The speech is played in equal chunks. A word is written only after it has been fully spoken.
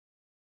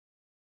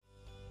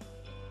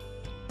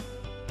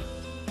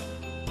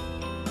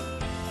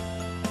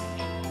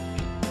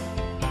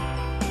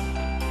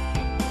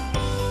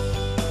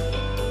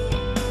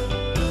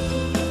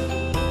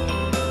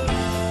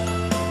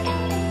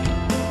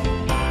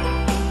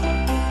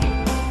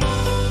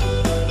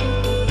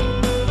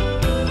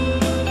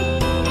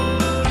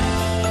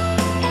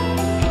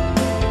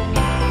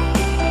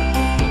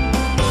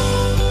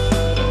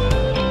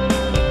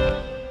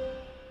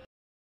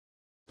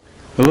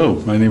Hello,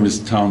 my name is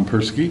Tom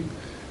Perski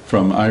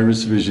from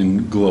Iris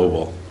Vision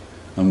Global.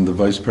 I'm the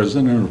Vice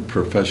President of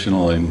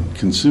Professional and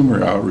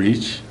Consumer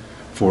Outreach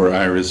for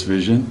Iris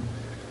Vision,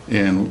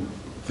 and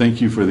thank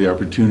you for the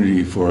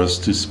opportunity for us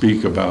to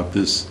speak about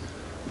this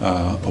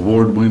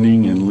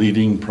award-winning and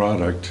leading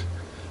product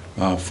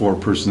for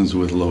persons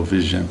with low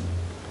vision.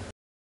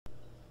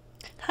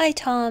 Hi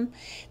Tom,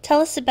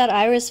 tell us about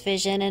Iris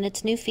Vision and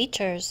its new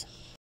features.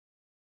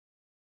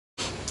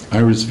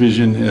 Iris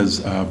Vision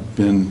has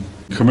been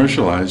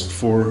commercialized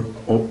for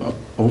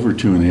over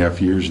 2.5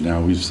 years now.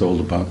 We've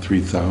sold about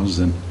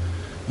 3,000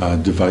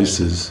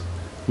 devices,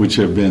 which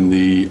have been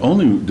the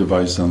only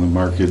device on the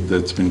market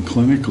that's been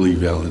clinically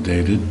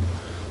validated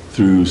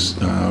through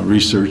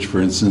research,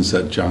 for instance,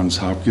 at Johns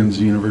Hopkins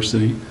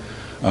University,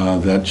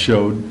 that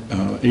showed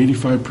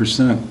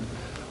 85%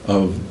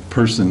 of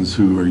persons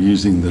who are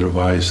using the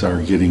device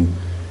are getting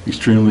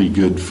extremely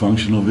good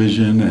functional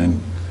vision and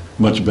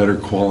much better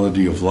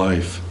quality of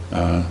life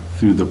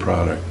through the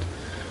product.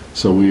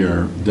 So we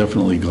are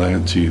definitely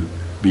glad to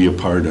be a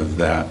part of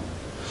that.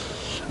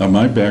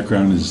 My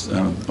background is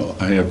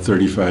I have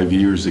 35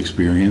 years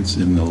experience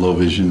in the low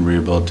vision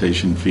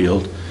rehabilitation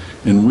field,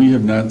 and we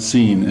have not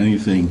seen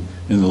anything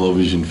in the low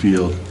vision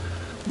field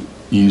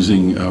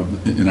using,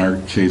 in our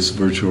case,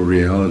 virtual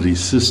reality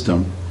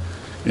system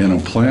and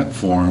a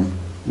platform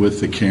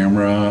with the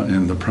camera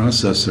and the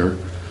processor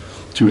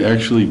to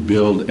actually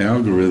build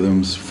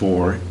algorithms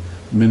for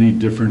many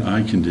different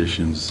eye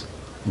conditions.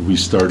 We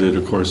started,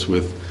 of course,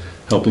 with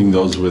helping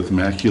those with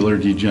macular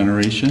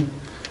degeneration.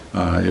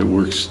 It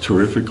works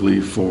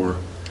terrifically for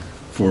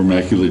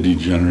macular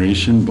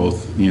degeneration,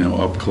 both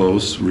up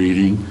close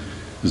reading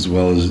as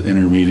well as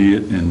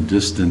intermediate and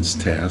distance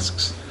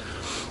tasks.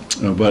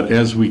 But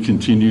as we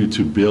continue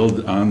to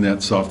build on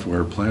that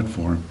software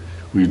platform,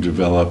 we've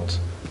developed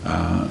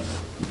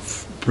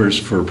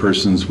for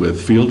persons with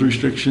field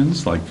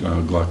restrictions like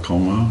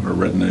glaucoma or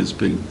retinitis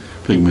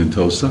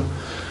pigmentosa,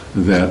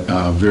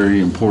 that very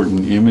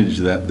important image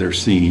that they're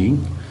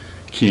seeing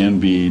can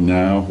be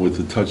now, with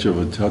the touch of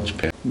a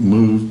touchpad,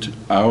 moved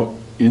out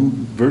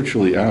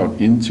virtually out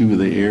into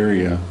the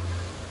area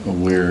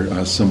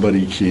where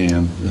somebody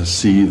can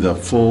see the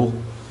full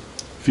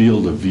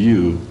field of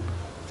view,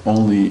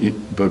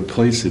 but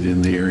place it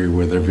in the area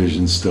where their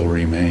vision still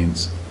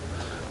remains.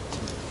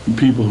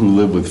 People who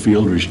live with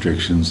field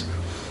restrictions,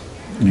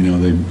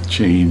 they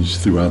change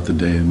throughout the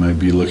day. They might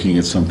be looking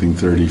at something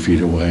 30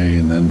 feet away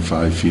and then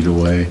 5 feet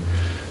away.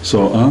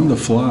 So on the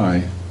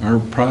fly, our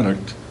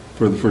product,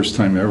 for the first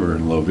time ever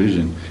in low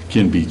vision,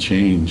 can be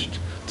changed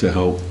to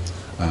help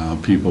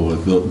people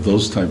with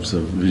those types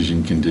of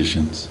vision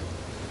conditions.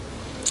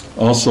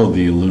 Also,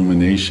 the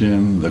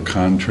illumination, the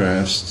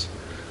contrast,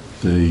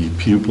 the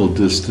pupil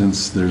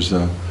distance, there's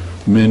a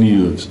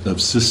menu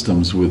of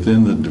systems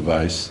within the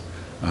device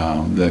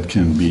that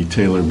can be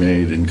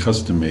tailor-made and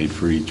custom-made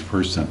for each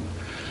person.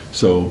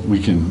 So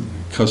we can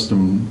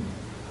custom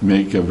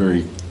make a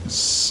very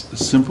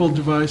simple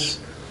device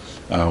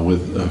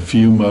with a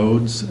few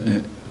modes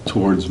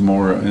towards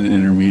more an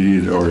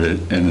intermediate or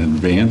an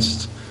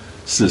advanced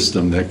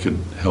system that could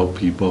help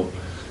people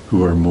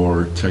who are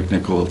more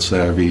technical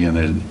savvy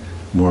and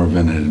more of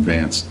an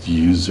advanced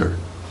user.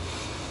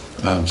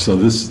 So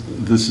this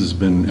has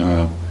been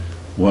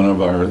one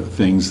of our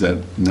things that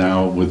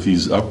now, with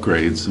these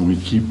upgrades, and we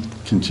keep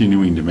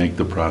continuing to make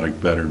the product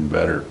better and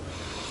better,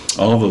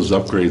 all those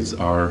upgrades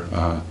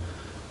are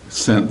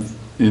sent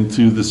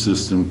into the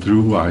system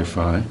through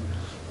Wi-Fi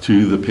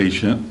to the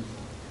patient,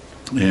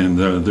 and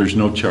there's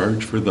no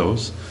charge for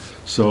those.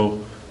 So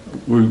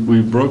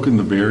we've broken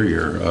the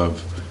barrier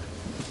of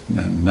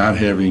not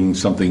having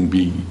something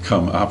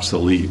become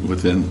obsolete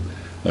within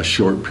a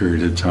short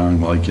period of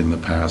time, like in the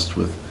past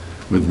with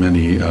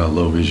many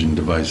low vision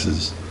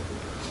devices.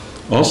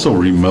 Also,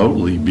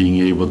 remotely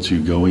being able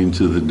to go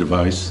into the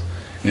device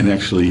and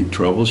actually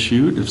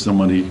troubleshoot. If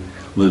somebody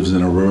lives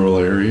in a rural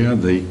area,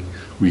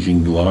 we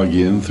can log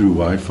in through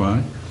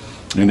Wi-Fi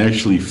and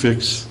actually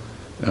fix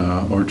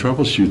or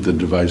troubleshoot the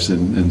device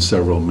in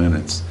several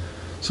minutes.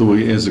 So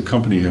we, as a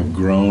company, have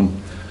grown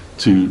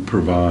to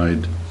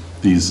provide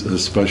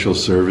these special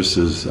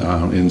services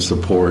in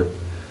support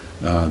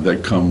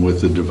that come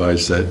with the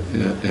device at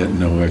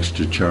no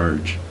extra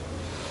charge.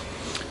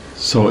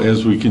 So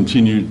as we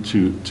continue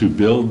to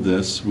build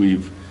this,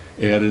 we've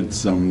added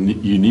some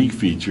unique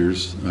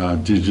features,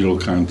 digital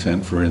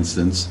content, for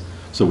instance.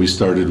 So we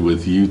started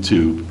with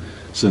YouTube.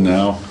 So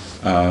now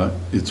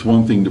it's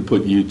one thing to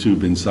put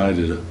YouTube inside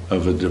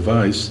of a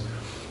device,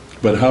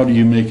 but how do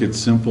you make it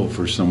simple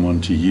for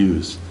someone to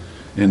use?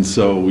 And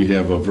so we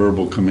have a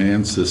verbal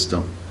command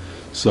system.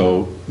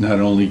 So not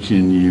only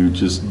can you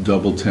just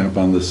double tap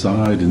on the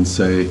side and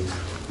say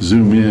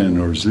zoom in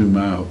or zoom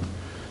out,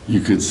 you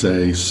could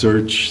say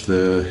search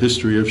the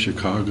history of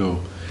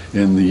Chicago,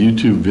 and the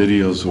YouTube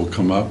videos will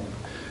come up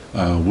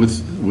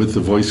with the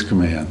voice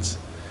commands.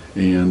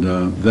 And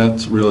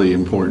that's really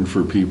important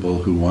for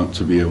people who want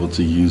to be able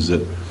to use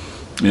it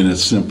in a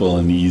simple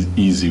and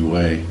easy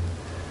way.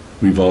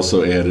 We've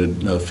also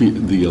added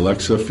the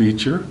Alexa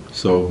feature,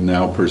 so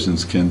now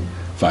persons can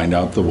find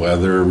out the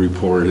weather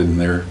report and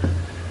their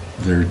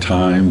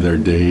time, their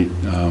date.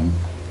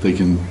 They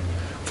can,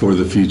 for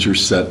the future,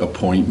 set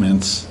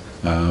appointments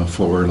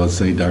for, let's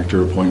say,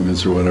 doctor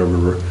appointments or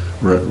whatever,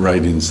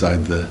 right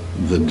inside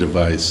the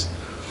device.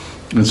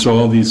 And so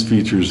all these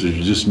features are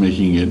just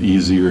making it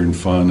easier and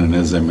fun, and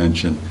as I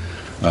mentioned,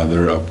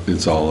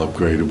 it's all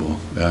upgradable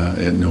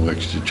at no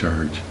extra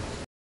charge.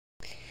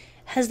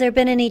 Has there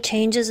been any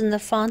changes in the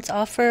fonts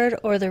offered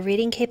or the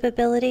reading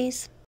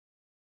capabilities?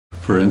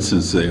 For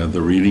instance,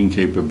 the reading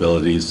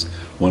capabilities,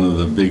 one of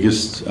the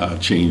biggest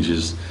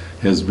changes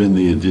has been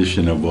the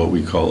addition of what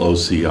we call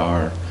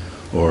OCR,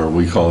 or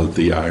we call it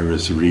the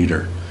iris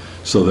reader,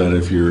 so that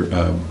if your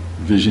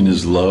vision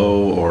is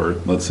low, or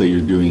let's say you're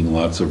doing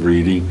lots of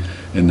reading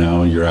and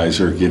now your eyes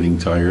are getting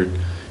tired,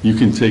 you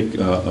can take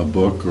a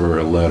book or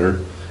a letter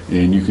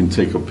and you can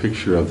take a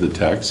picture of the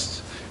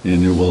text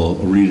and it will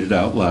read it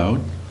out loud,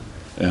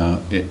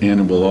 and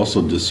it will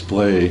also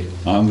display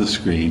on the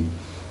screen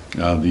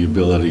the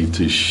ability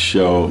to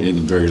show in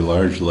very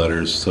large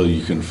letters so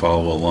you can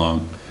follow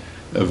along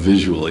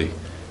visually.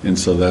 And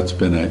so that's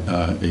been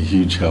a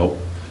huge help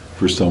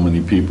for so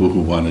many people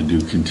who want to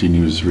do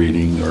continuous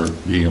reading or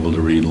being able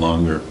to read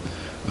longer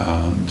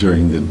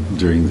during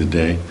the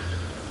day.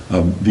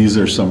 These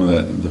are some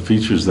of the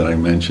features that I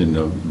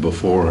mentioned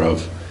before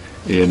of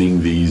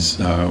adding these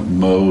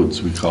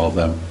modes, we call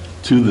them,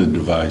 to the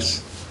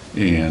device,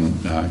 and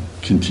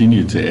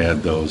continue to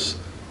add those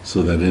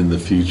so that in the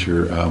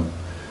future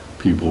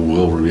people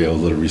will be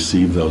able to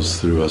receive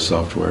those through a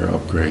software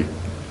upgrade.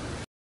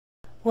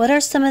 What are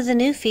some of the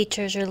new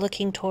features you're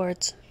looking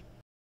towards?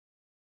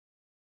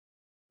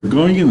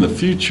 Going in the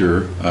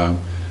future,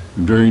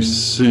 very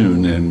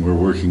soon, and we're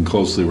working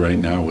closely right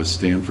now with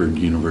Stanford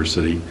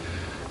University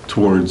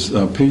towards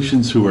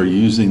patients who are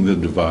using the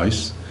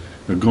device,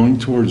 going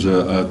towards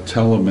a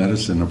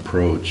telemedicine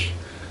approach.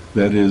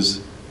 That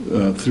is,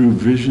 through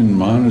vision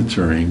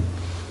monitoring,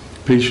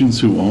 patients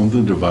who own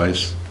the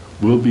device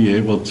will be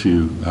able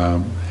to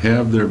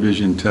have their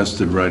vision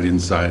tested right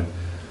inside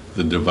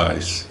the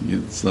device.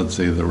 It's, let's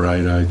say, the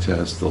right eye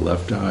test, the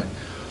left eye.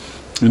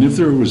 And if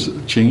there was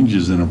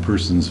changes in a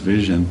person's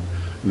vision,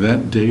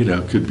 that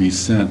data could be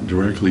sent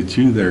directly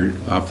to their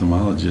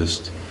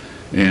ophthalmologist.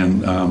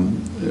 And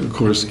of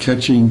course,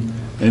 catching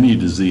any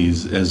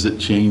disease as it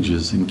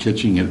changes and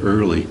catching it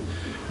early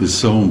is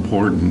so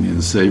important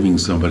in saving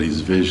somebody's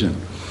vision.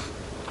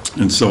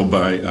 And so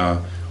by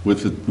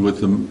with the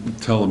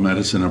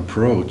telemedicine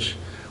approach,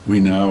 we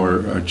now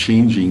are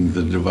changing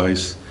the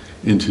device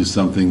into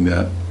something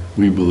that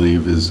we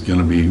believe is going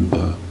to be,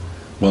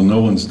 well, no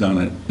one's done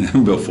it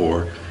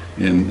before,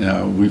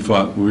 and we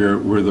thought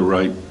we're the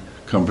right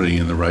company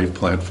and the right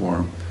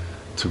platform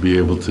to be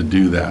able to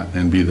do that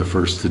and be the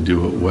first to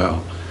do it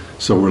well.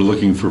 So we're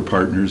looking for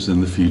partners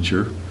in the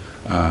future,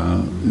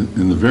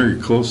 in the very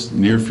close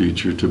near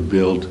future, to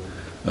build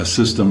a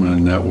system and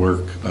a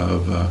network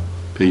of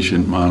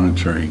patient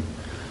monitoring.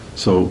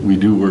 So we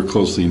do work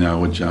closely now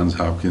with Johns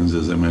Hopkins,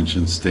 as I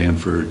mentioned,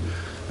 Stanford,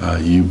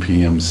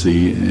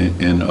 UPMC,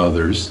 and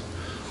others.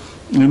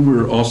 And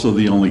we're also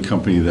the only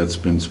company that's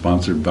been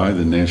sponsored by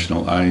the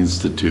National Eye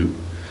Institute,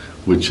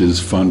 which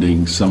is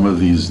funding some of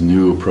these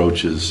new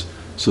approaches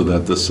so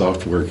that the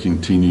software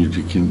continue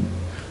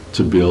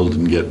to build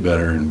and get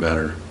better and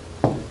better.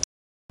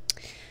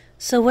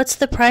 So what's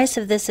the price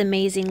of this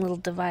amazing little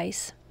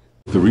device?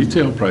 The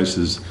retail price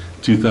is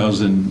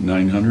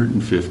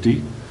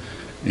 $2,950,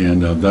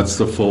 and that's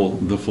the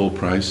full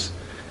price.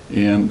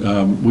 And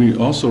we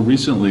also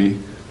recently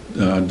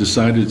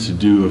decided to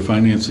do a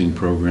financing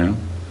program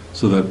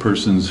so that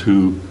persons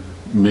who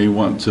may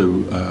want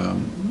to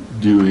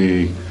do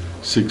a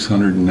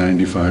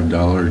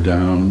 $695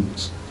 down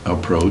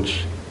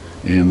approach,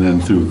 and then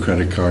through a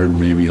credit card,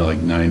 maybe like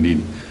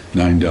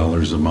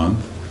 $99 a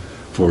month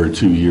for a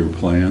 2-year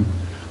plan,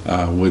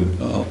 would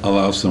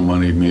allow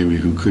somebody maybe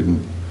who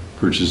couldn't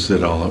purchase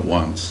it all at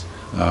once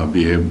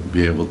be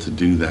able to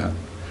do that.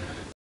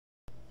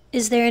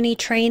 Is there any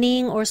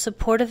training or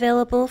support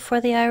available for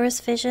the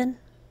Iris Vision?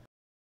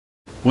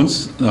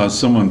 Once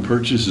someone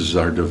purchases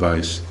our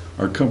device,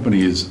 our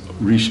company is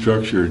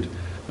restructured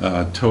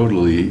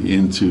totally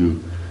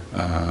into,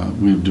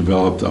 we've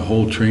developed a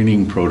whole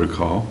training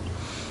protocol.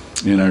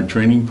 In our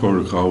training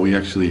protocol, we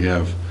actually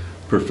have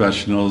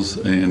professionals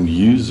and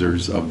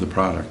users of the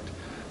product.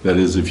 That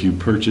is, if you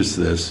purchase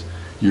this,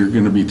 you're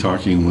going to be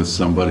talking with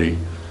somebody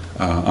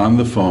on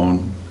the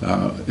phone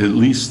at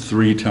least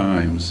 3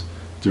 times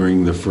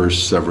during the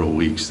first several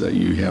weeks that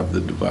you have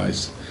the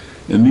device.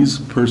 And these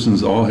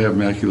persons all have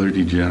macular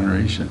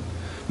degeneration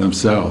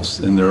themselves,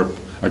 and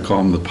I call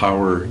them the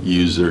power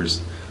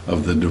users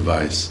of the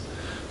device.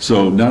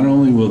 So not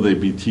only will they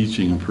be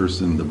teaching a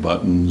person the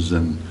buttons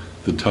and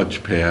the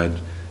touchpad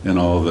and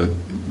all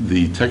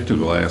the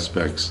technical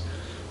aspects,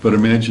 but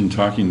imagine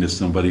talking to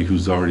somebody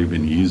who's already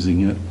been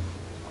using it,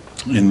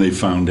 and they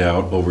found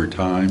out over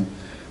time.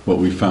 What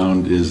we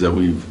found is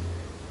that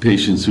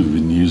patients who've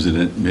been using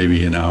it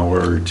maybe an hour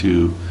or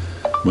 2,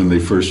 when they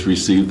first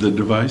received the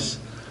device.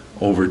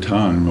 Over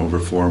time, over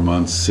 4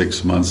 months,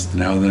 6 months,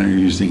 now they're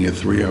using it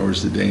 3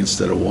 hours a day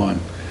instead of 1,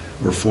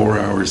 or 4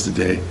 hours a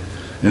day.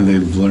 And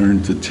they've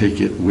learned to take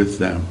it with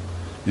them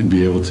and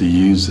be able to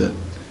use it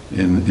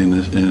in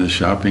a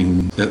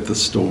shopping at the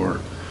store.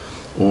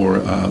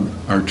 Or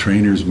our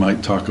trainers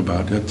might talk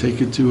about that.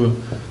 Take it to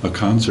a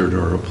concert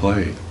or a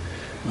play.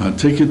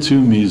 Take it to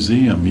a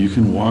museum. You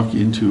can walk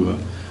into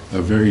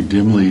a very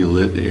dimly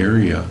lit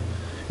area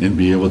and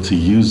be able to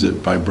use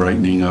it by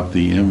brightening up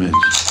the image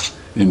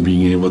and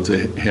being able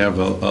to have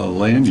a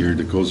lanyard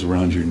that goes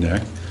around your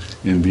neck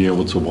and be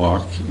able to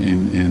walk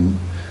and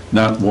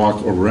not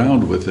walk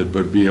around with it,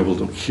 but be able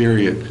to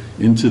carry it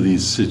into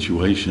these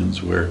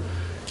situations where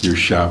you're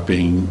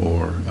shopping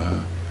or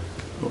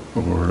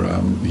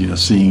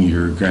seeing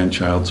your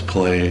grandchild's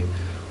play,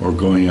 or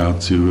going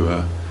out to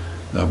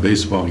a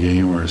baseball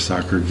game or a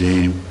soccer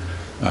game.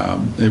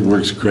 It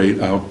works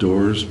great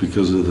outdoors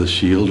because of the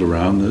shield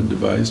around the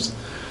device.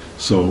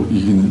 So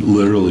you can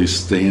literally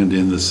stand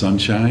in the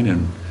sunshine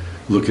and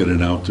look at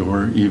an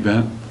outdoor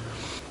event.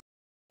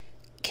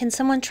 Can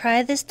someone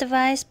try this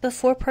device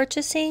before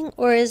purchasing,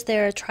 or is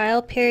there a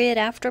trial period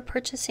after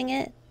purchasing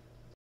it?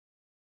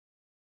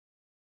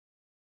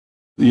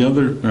 The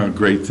other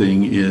great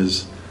thing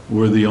is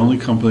we're the only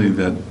company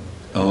that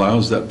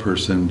allows that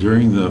person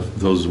during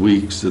those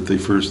weeks that they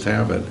first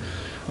have it,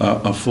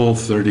 a full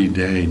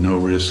 30-day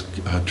no-risk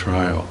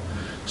trial.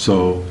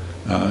 So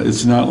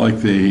it's not like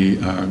they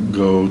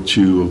go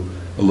to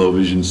a low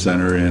vision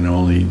center and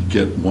only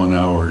get 1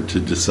 hour to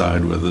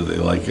decide whether they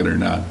like it or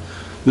not.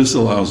 This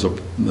allows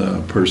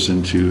the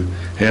person to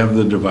have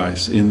the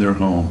device in their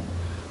home,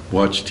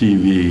 watch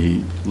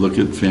TV, look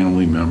at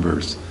family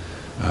members,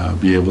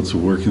 be able to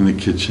work in the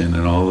kitchen,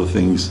 and all the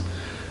things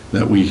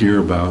that we hear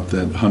about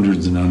that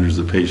hundreds and hundreds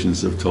of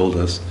patients have told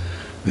us.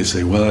 They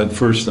say, well, at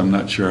first I'm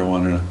not sure I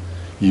want to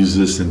use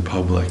this in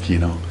public,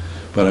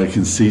 but I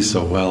can see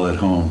so well at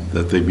home,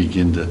 that they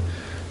begin to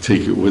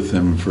take it with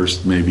them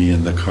first, maybe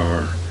in the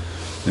car,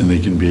 and they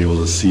can be able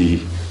to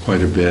see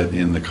quite a bit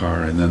in the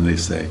car, and then they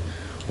say,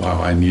 wow,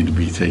 I need to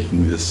be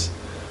taking this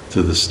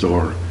to the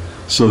store.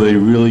 So they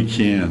really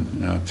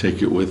can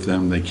take it with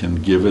them. They can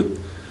give it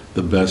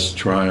the best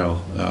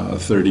trial, a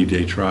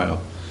 30-day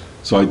trial.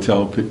 So I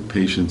tell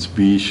patients,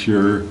 be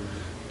sure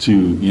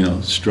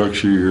to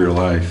structure your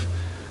life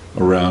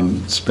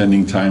around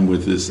spending time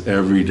with this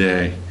every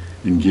day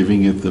and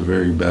giving it the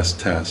very best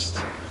test.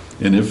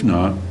 And if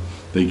not,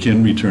 they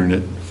can return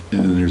it,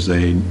 and there's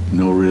a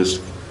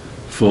no-risk,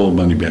 full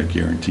money-back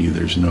guarantee.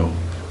 There's no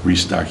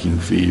restocking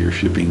fee or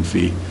shipping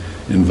fee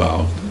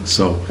involved.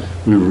 So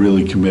we're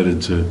really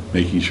committed to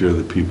making sure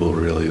that people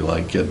really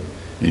like it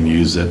and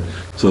use it.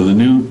 So the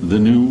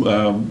new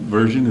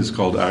version is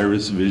called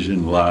Iris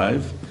Vision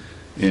Live,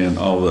 and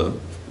all the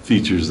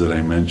features that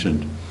I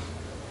mentioned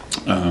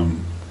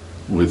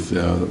with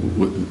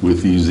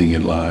using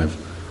it live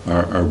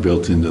are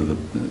built into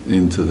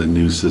the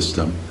new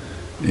system.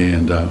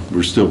 And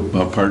we're still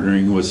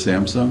partnering with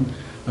Samsung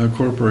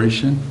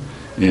Corporation,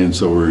 and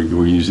so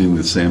we're using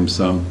the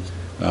Samsung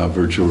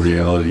virtual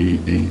reality,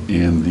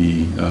 and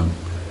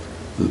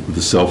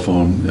the cell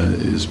phone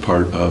is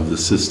part of the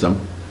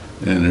system,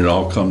 and it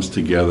all comes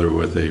together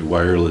with a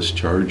wireless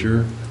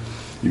charger.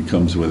 It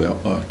comes with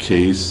a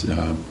case.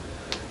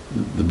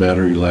 The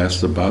battery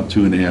lasts about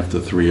 2.5 to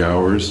 3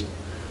 hours,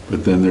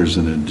 but then there's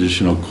an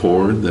additional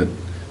cord that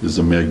is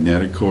a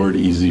magnetic cord,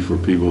 easy for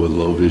people with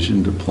low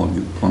vision to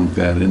plunk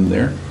that in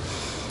there.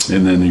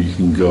 And then you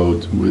can go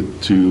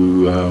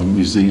to a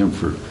museum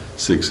for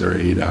 6 or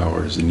 8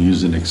 hours and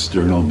use an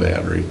external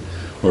battery.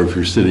 Or if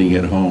you're sitting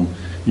at home,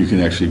 you can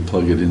actually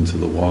plug it into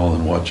the wall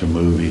and watch a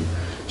movie,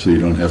 so you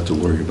don't have to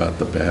worry about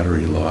the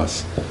battery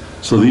loss.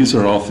 So these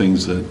are all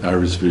things that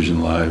Iris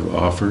Vision Live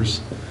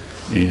offers.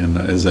 And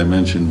as I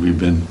mentioned, we've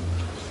been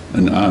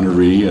an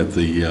honoree at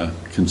the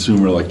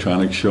Consumer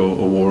Electronics Show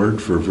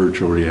Award for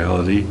virtual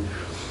reality,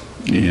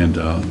 and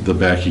the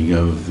backing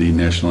of the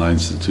National Eye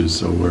Institute.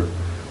 So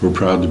we're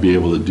proud to be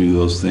able to do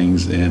those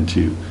things and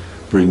to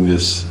bring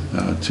this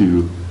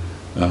to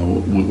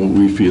what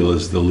we feel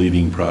is the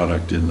leading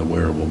product in the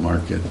wearable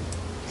market.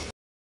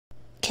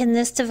 Can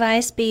this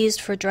device be used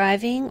for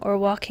driving or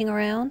walking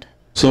around?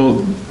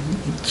 So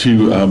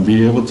to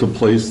be able to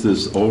place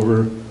this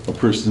over a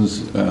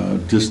person's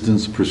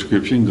distance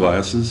prescription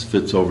glasses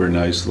fits over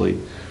nicely.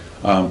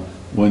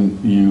 When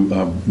you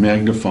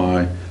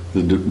magnify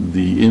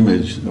the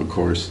image, of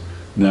course,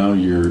 now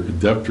your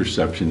depth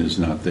perception is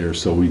not there,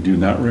 so we do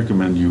not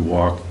recommend you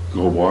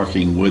go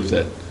walking with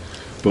it.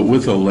 But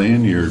with a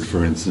lanyard,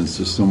 for instance,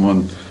 if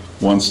someone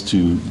wants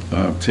to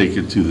take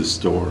it to the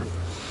store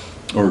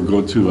or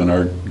go to an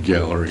art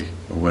gallery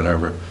or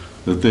whatever,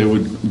 that they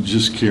would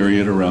just carry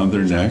it around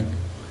their neck,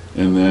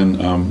 and then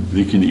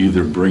they can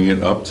either bring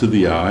it up to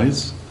the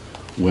eyes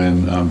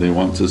when they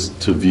want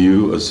to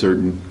view a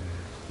certain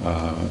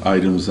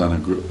items on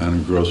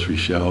a grocery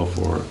shelf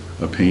or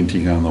a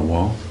painting on the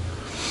wall.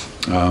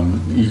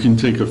 You can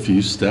take a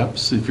few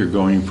steps if you're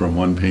going from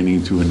one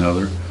painting to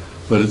another,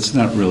 but it's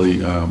not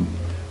really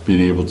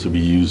being able to be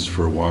used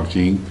for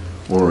walking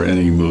or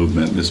any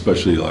movement,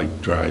 especially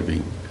like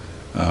driving,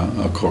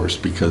 of course,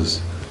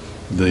 because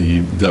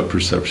the depth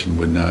perception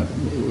would not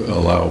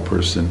allow a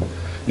person.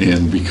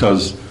 And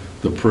because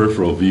the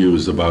peripheral view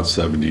is about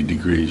 70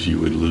 degrees, you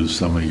would lose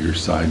some of your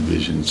side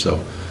vision. So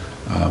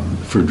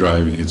for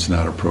driving, it's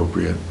not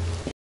appropriate.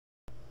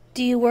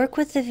 Do you work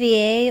with the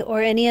VA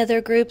or any other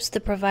groups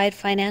that provide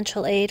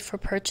financial aid for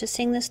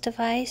purchasing this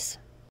device?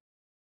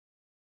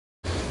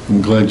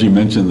 I'm glad you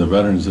mentioned the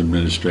Veterans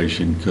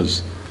Administration,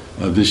 because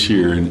this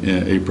year, in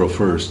April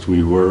 1st,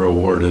 we were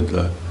awarded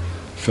a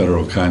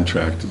federal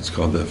contract. It's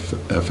called the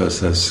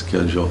FSS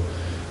schedule.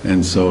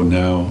 And so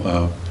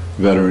now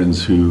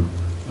veterans who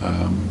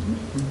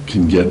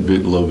can get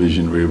low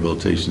vision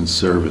rehabilitation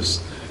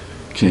service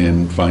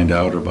can find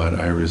out about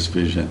iris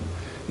vision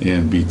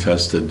and be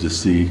tested to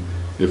see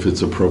if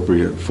it's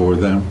appropriate for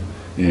them.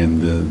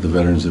 And the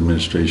Veterans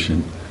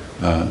Administration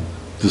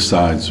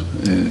decides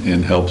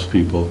and helps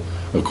people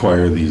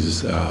acquire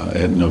these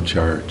at no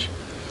charge.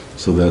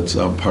 So that's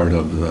part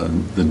of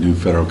the new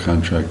federal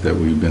contract that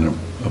we've been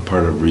a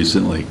part of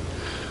recently.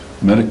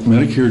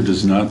 Medicare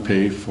does not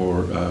pay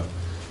for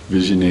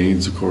vision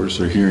aids, of course,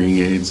 or hearing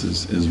aids,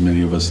 as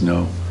many of us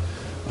know.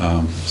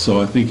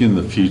 So I think in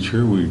the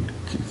future we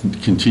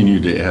continue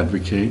to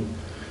advocate,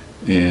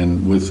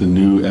 and with the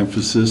new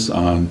emphasis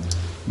on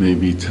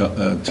maybe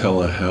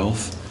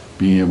telehealth,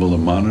 being able to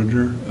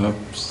monitor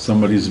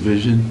somebody's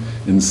vision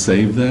and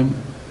save them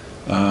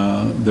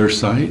their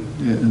sight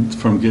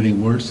from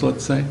getting worse,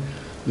 let's say,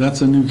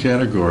 that's a new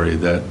category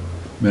that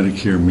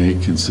Medicare may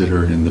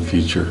consider in the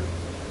future.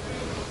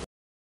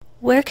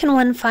 Where can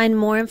one find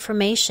more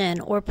information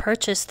or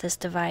purchase this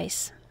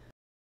device?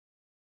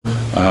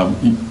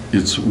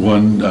 It's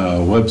one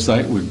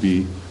website would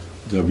be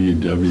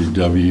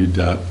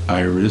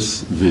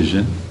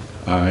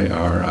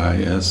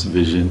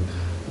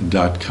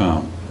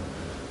www.irisvision.com.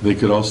 They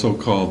could also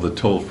call the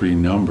toll-free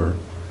number,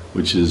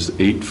 which is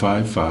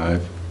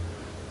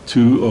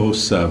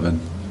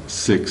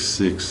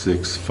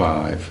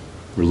 855-207-6665.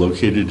 We're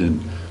located in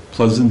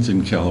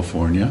Pleasanton,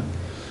 California,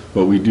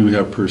 but we do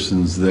have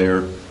persons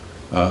there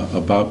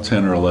about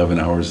 10 or 11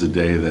 hours a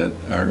day that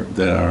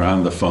are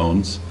on the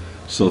phones.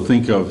 So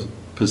think of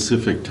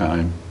Pacific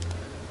time,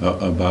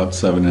 about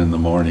 7 in the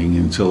morning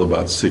until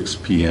about 6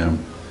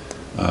 p.m.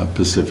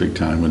 Pacific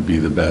time would be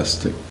the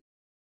best.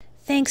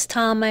 Thanks,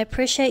 Tom. I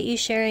appreciate you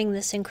sharing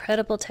this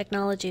incredible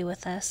technology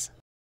with us.